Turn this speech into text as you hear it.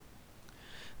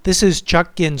This is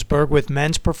Chuck Ginsburg with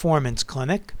Men's Performance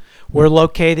Clinic. We're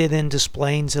located in Des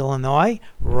Plaines, Illinois,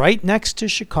 right next to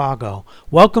Chicago.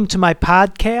 Welcome to my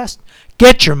podcast,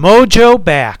 Get Your Mojo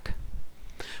Back.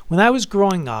 When I was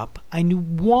growing up, I knew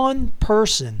one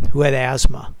person who had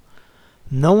asthma.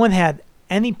 No one had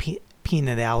any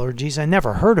peanut allergies. I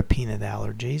never heard of peanut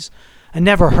allergies. I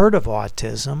never heard of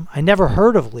autism. I never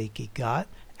heard of leaky gut,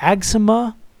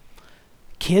 eczema.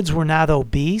 Kids were not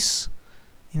obese.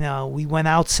 We went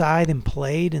outside and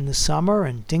played in the summer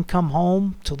and didn't come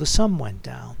home till the sun went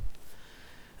down.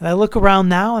 And I look around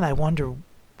now and I wonder,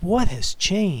 what has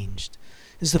changed?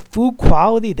 Is the food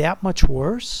quality that much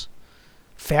worse?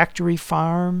 Factory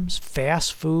farms,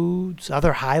 fast foods,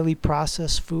 other highly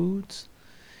processed foods?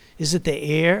 Is it the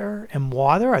air and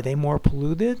water? Are they more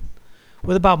polluted?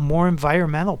 What about more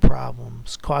environmental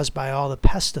problems caused by all the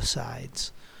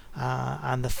pesticides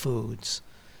on the foods?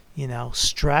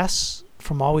 Stress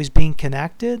from always being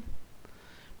connected.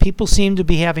 People seem to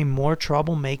be having more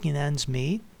trouble making ends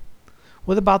meet.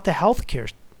 What about the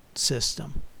healthcare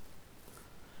system?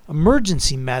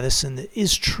 Emergency medicine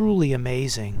is truly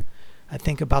amazing. I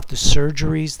think about the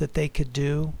surgeries that they could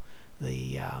do,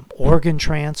 the organ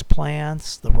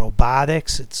transplants, the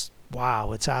robotics. It's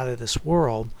out of this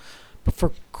world. But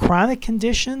for chronic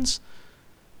conditions,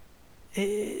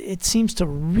 it seems to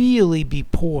really be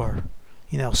poor.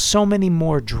 So many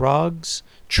more drugs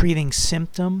treating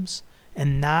symptoms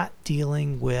and not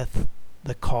dealing with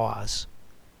the cause.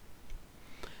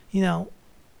 We're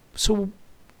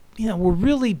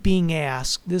really being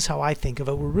asked, this is how I think of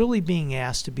it, we're really being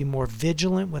asked to be more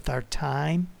vigilant with our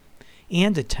time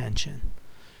and attention.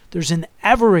 There's an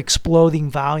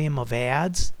ever-exploding volume of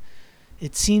ads.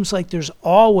 It seems like there's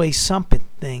always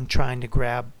something trying to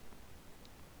grab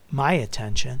my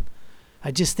attention. I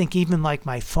just think even like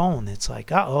my phone, it's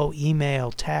like,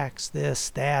 email, text, this,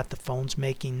 that, the phone's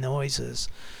making noises.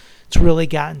 It's really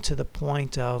gotten to the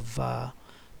point of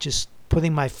just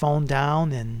putting my phone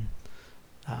down and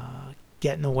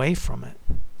getting away from it.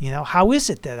 How is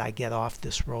it that I get off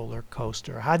this roller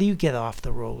coaster? How do you get off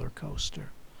the roller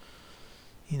coaster?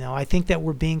 I think that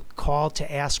we're being called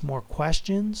to ask more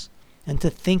questions and to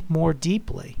think more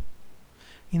deeply.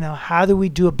 How do we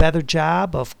do a better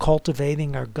job of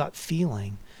cultivating our gut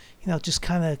feeling? Just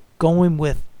kind of going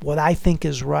with what I think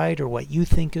is right or what you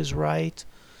think is right.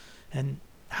 And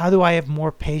how do I have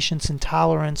more patience and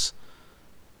tolerance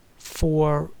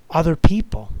for other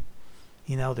people?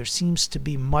 There seems to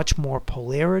be much more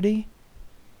polarity.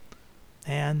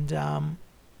 And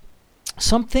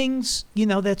some things,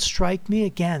 that strike me,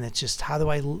 again, it's just how do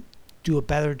I do a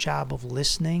better job of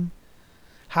listening?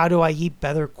 How do I eat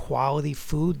better quality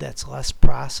food that's less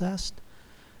processed?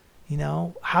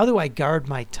 How do I guard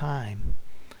my time?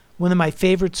 One of my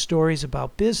favorite stories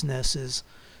about business is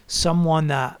someone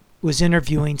that was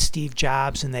interviewing Steve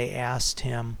Jobs, and they asked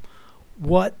him,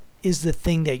 what is the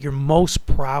thing that you're most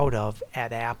proud of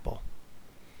at Apple?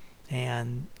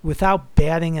 And without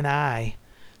batting an eye,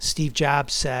 Steve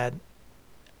Jobs said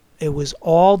it was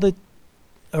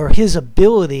his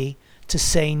ability to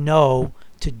say no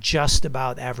to just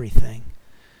about everything.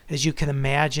 As you can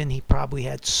imagine, he probably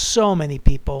had so many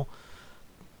people,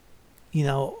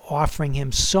 offering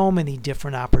him so many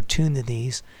different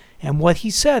opportunities. And what he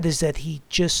said is that he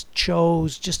just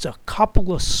chose just a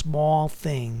couple of small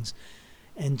things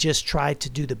and just tried to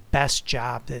do the best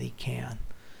job that he can.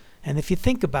 And if you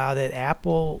think about it,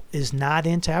 Apple is not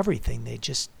into everything. They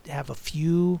just have a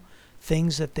few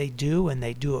things that they do, and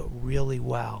they do it really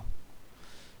well.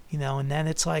 And then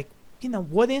it's like,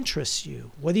 what interests you?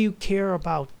 What do you care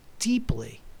about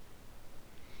deeply?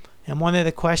 And one of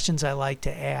the questions I like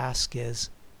to ask is,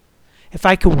 if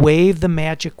I could wave the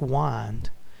magic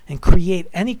wand and create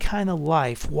any kind of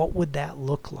life, what would that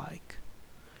look like?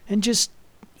 And just,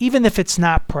 even if it's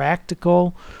not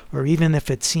practical, or even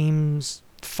if it seems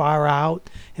far out,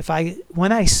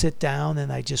 when I sit down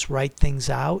and I just write things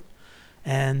out,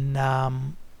 and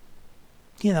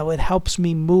it helps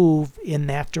me move in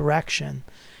that direction.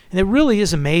 And it really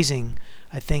is amazing,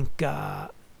 I think,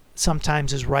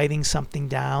 sometimes is writing something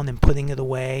down and putting it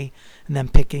away and then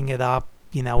picking it up,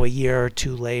 a year or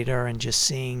two later and just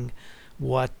seeing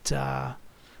what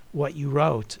you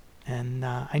wrote. And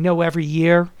I know every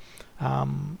year,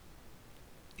 right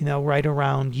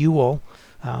around Yule,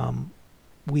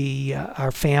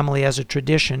 our family has a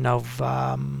tradition of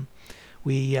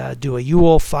we do a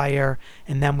Yule fire,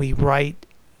 and then we write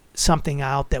something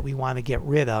out that we want to get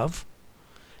rid of.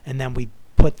 And then we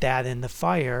put that in the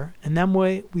fire, and then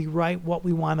we write what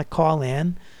we want to call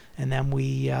in, and then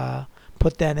we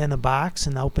put that in a box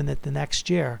and open it the next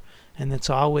year. And it's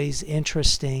always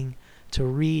interesting to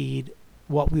read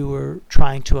what we were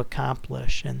trying to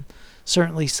accomplish. And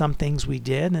certainly some things we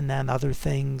did, and then other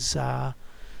things,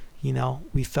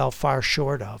 we fell far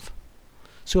short of.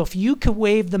 So if you could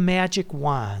wave the magic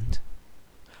wand,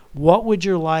 what would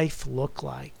your life look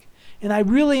like? And I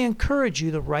really encourage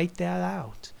you to write that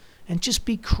out and just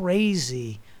be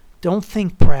crazy. Don't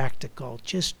think practical.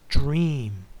 Just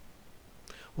dream.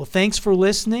 Well, thanks for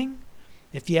listening.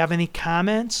 If you have any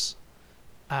comments,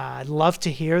 I'd love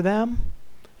to hear them.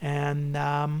 And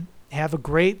have a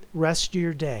great rest of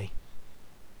your day.